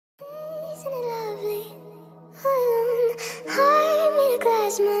Isn't it lovely? Heart made of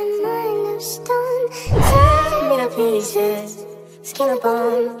glass, my mind of stone. Tear me to pieces, skin and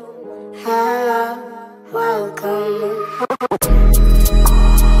bone. Hello, welcome home.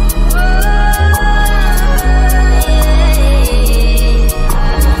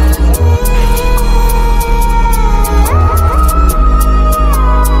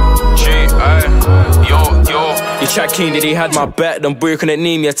 Chat king that they had my back, them boy couldn't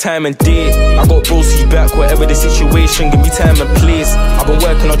name your time and date. I got broski back, whatever the situation, give me time and place. I've been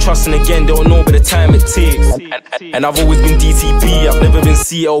working on trusting again, they don't know but the time it takes. And I've always been DTB, I've never been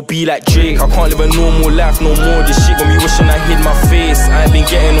CLB like Drake. I can't live a normal life no more, this shit got me wishing I hid my face. I ain't been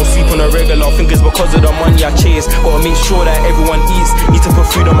getting no sleep on a regular, I think it's because of the money I chase. Gotta make sure that everyone eats, need to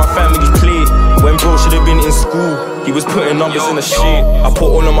put food on my family's plate. When bro should've been in school, he was putting numbers in the shit. I put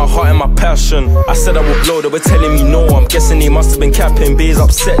all of my heart and my passion. I said I would blow, they were telling me no. I'm guessing they must have been capping. Bays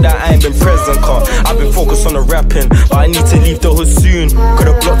upset that I ain't been present, car I've been focused on the rapping, but I need to leave the hood soon.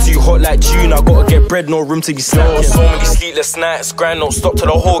 Could've blocked too hot like June. I gotta get bread, no room to be slacking. So many sleepless nights, grind don't stop till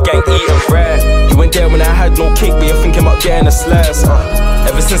the whole gang eating right. You went there when I had no cake, but you're thinking about getting a slice.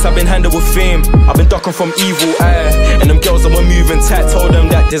 Ever since I've been handled with fame, I've been ducking from evil eye. And them girls that were moving tight told them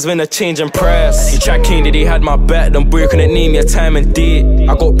that there's been a change in price. You chat king that they had my back, them boy couldn't name your time and date.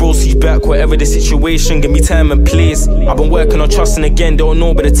 I got broski back, whatever the situation, give me time and place. I've been working on trusting again, they don't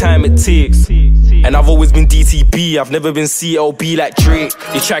know but the time it takes. And I've always been DTB, I've never been CLB like Drake.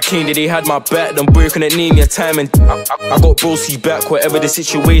 You chat king that they had my back, them boy couldn't name your time and I got broski back, whatever the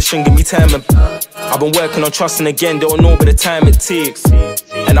situation, give me time and I've been working on trusting again, they don't know but the time it takes.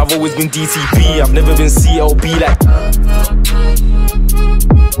 And I've always been DTB, I've never been CLB like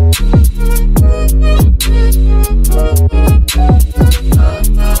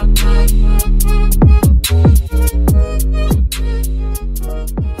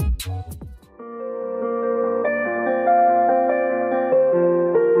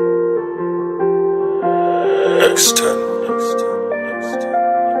X10.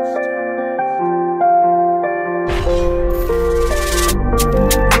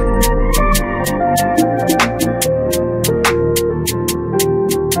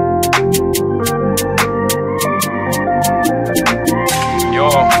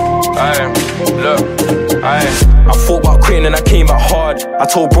 I thought about quitting and I came out hard. I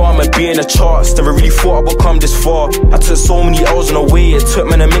told bro I'ma be in the charts. Never really thought I would come this far. I took so many L's on the way, it took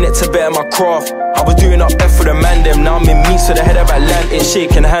me a minute to better my craft. I was doing up F for the man them, now I'm in meets to the head of Atlantic,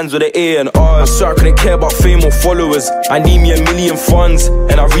 shaking hands with the A and R. So I couldn't care about fame or followers, I need me a million funds.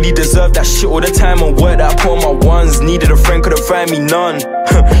 And I really deserve that shit all the time and work that I put on my ones. Needed a friend, couldn't find me none.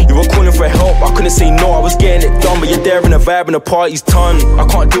 You were calling for help, I couldn't say no, I was getting it done. But you're there in the vibe and the party's ton. I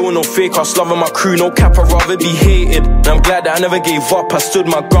can't deal with no fake, I was loving my crew, no cap, I'd rather be hated. And I'm glad that I never gave up, I stood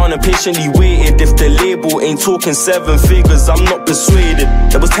my ground and patiently waited. If the label ain't talking 7 figures, I'm not persuaded.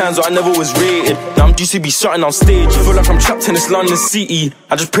 There was times where I never was rated, now I'm due to be shutting on stage. I feel like I'm trapped in this London city,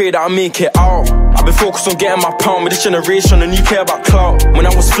 I just pray that I make it out. I've been focused on getting my pound with this generation and you care about clout. When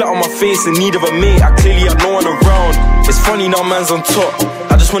I was flat on my face in need of a mate, I clearly had no one around. It's funny now man's on top,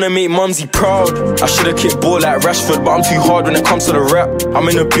 I just wanna make mumsy proud. I should've kicked ball like Rashford, but I'm too hard when it comes to the rap. I'm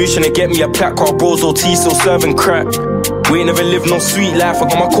in the booth trying to get me a plaque, while bros OT still serving crack. We ain't never lived no sweet life, I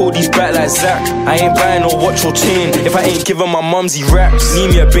got my Cody's back like Zach. I ain't buying no watch or chain if I ain't giving my mumsy raps.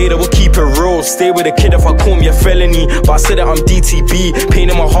 Need me a beta, we'll keep it real. Stay with a kid if I call me a felony, but I said that I'm DTB. Pain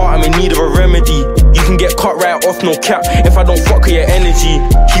in my heart, I'm in need of a remedy. You can get cut right off, no cap, if I don't fuck with your energy.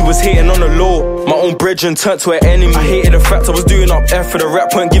 He was hating on the low, my own brethren turned to an enemy. I hated the fact I was doing up F for the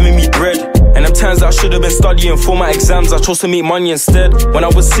rap weren't giving me bread. And them times that I should've been studying for my exams, I chose to make money instead. When I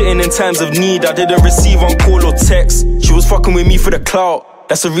was sitting in times of need, I didn't receive on call or text. She was fucking with me for the clout,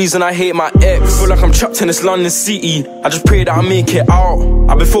 that's the reason I hate my ex. Feel like I'm trapped in this London city, I just pray that I make it out.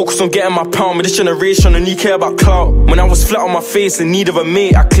 I've been focused on getting my pound with this generation and you care about clout. When I was flat on my face in need of a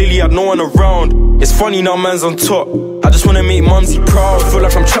mate, I clearly had no one around. It's funny now man's on top, I just wanna make mumsy proud. Feel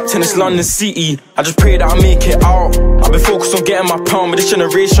like I'm trapped in this London city, I just pray that I make it out. I've been focused on getting my pound with this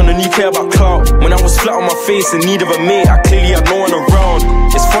generation and you care about clout. When I was flat on my face in need of a mate, I clearly had no one around.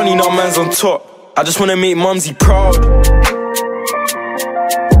 It's funny now man's on top, I just wanna make mumsy proud.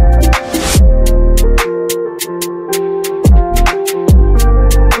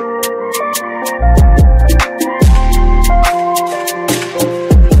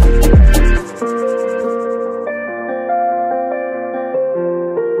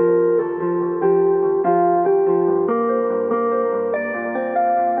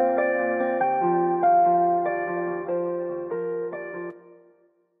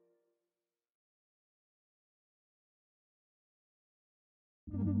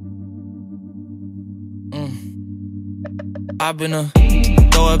 I've been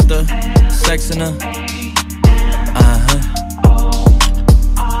throw up the sex in her.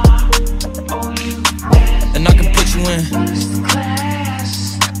 And I can put you in.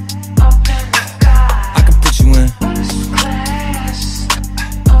 I can put you in.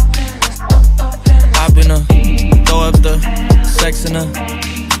 I've been throw up the sex in her.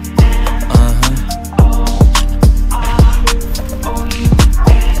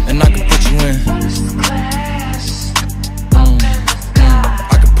 And I can put you in.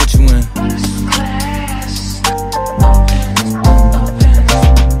 I can put you in.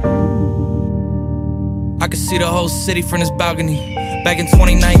 I can see the whole city from this balcony. Back in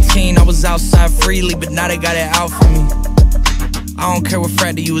 2019, I was outside freely, but now they got it out for me. I don't care what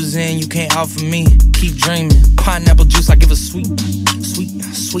frat that you was in, you can't out for me. Keep dreaming. Pineapple juice, I give a sweet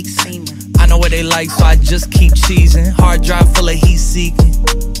semen. I know what they like, so I just keep cheesing. Hard drive full of heat seeking.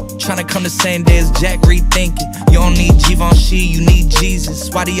 Tryna come the same day as Jack, rethinking. You don't need Givenchy, you need Jesus.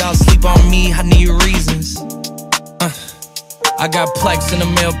 Why do y'all sleep on me? I need reasons. I got Plex in the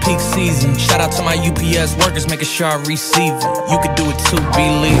mail peak season. Shout out to my UPS workers, making sure I receive it. You could do it too,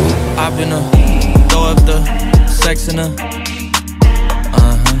 believe it. I've been throw up the sex in her.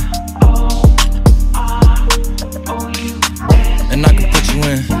 And I can put you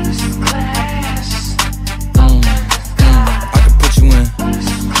in. I can put you in.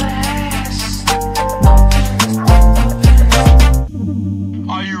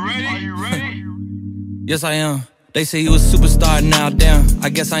 Are you ready? Are you ready? Yes, I am. They say you a superstar now, damn, I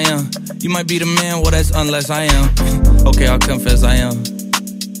guess I am. You might be the man, well that's unless I am. Okay, I'll confess I am.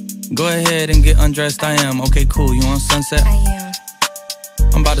 Go ahead and get undressed, I am. Okay, cool, you on Sunset? I am.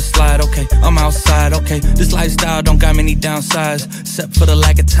 I'm about to slide, okay, I'm outside, okay. This lifestyle don't got many downsides, except for the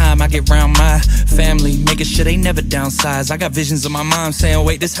lack of time I get round my family, making sure they never downsize. I got visions of my mom saying,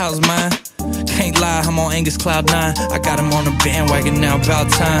 wait, this house mine? Can't lie, I'm on Angus Cloud 9. I got him on the bandwagon now, about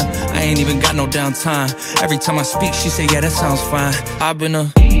time. I ain't even got no downtime. Every time I speak, she say, yeah, that sounds fine. I've been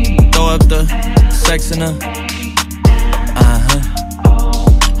throw up the sex in her.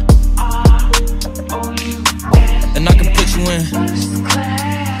 And I can put you in.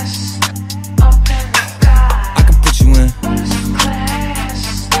 I can put you in.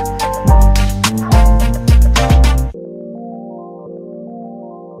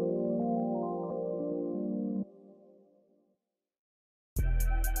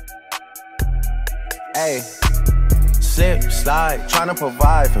 Hey, slip, slide, tryna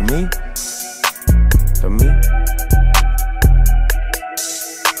provide for me. For me.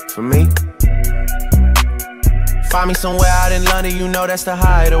 For me. Find me somewhere out in London, you know that's the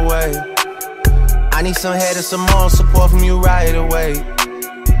hideaway. I need some head and some moral support from you right away.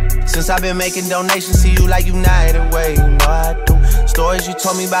 Since I've been making donations to you like United Way, you know I do. Stories you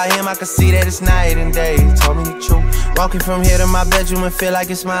told me about him, I can see that it's night and day. You told me the truth. Walking from here to my bedroom and feel like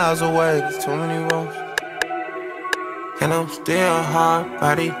it's miles away. There's too many rooms. And I'm still hard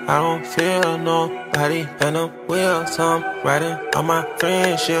body, I don't feel nobody. And I'm will some riding on my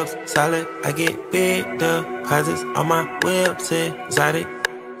friendships solid. I get big deposits on my website exotic.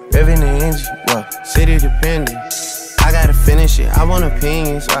 Revving the engine, what? City dependent. I gotta finish it, I want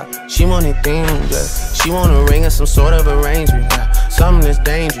opinions, she wanted things, yeah. She want a ring or some sort of arrangement, yeah. Something that's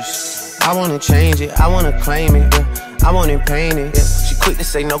dangerous, I wanna change it, I wanna claim it, yeah. I want it painted, yeah. She quick to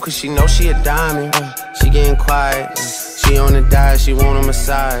say no cause she know she a diamond, yeah. She getting quiet, yeah. She on the diet, she want a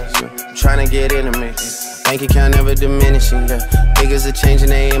massage, yeah. I'm tryna get intimate, yeah. Bank account never diminishing, yeah. Niggas are changing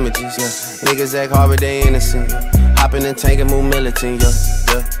their images, yeah. Niggas act hard but they innocent, yeah. Hop in the tank and move militant,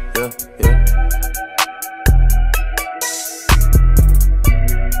 yeah.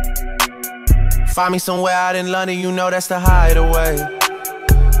 Find me somewhere out in London, you know that's the hideaway.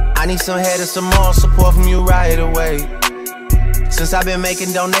 I need some head and some moral support from you right away. Since I've been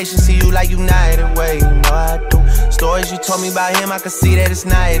making donations to you like United Way, you know I do. Stories you told me about him, I can see that it's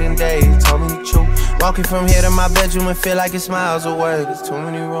night and day. You told me the truth. Walking from here to my bedroom and feel like it's miles away. There's too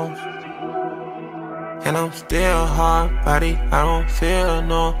many rooms. And I'm still hard body, I don't feel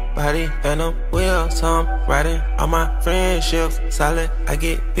nobody. And I'm will some riding on my friendships solid. I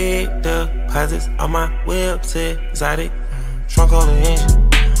get big deposits on my website exotic. Trunk on the engine,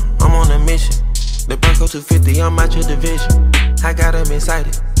 I'm on a mission. The Bronco 250, I'm out your division. I got him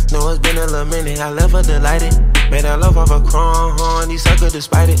excited, know it's been a little minute. I left her delighted, made her love off a chrome. These suckers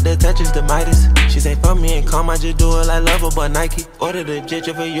despite it, the touch is the Midas. She say fuck me and calm, I just do it like Lover but Nike. Ordered a jet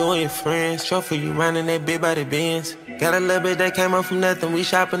for you and your friends. Show for you running that big by the Benz. Got a little bit that came up from nothing. We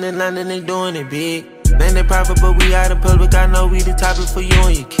shopping in London, they doing it big. Name it private, but we out in public. I know we the topic for you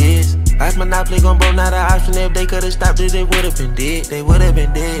and your kids. Life monopoly gon' broke, not an option. If they could've stopped it, they would've been dead. They would've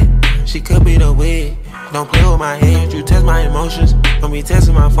been dead. She could be the wig. Don't play with my head, you test my emotions. Don't be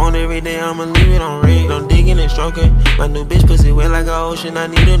testing my phone every day, I'ma leave it on red. Don't digging and stroking. My new bitch pussy wet like an ocean, I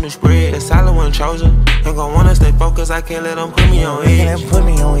need a new spread. The solid one chosen. Ain't gon' wanna stay focused, I can't let them put me on edge. They put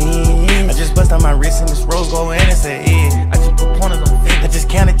me on edge. I just bust on my wrist and this rose gold and it's an edge. I just put pointers on feds. I just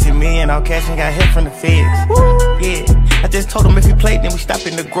counted to me and all cash and got hit from the feds. Yeah, I just told them if we played, then we stop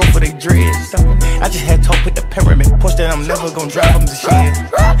in the growth of they dreads. I just had to put the pyramid push that I'm never gon' drive them to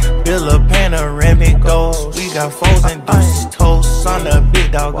shit. Build a panoramic ghost. We got foes and deuces toast. On the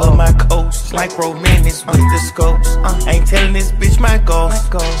big dog of my coast. Like romantics with the scopes. Ain't telling this bitch my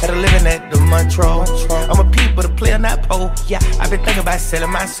ghost. Had a living at the Montreux. I'm a peep but a player, not pole. Yeah, I been thinking about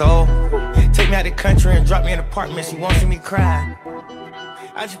selling my soul. Take me out the country and drop me in an apartment. She won't see me cry.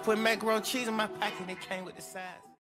 I just put macaroni cheese in my pocket and it came with the sides.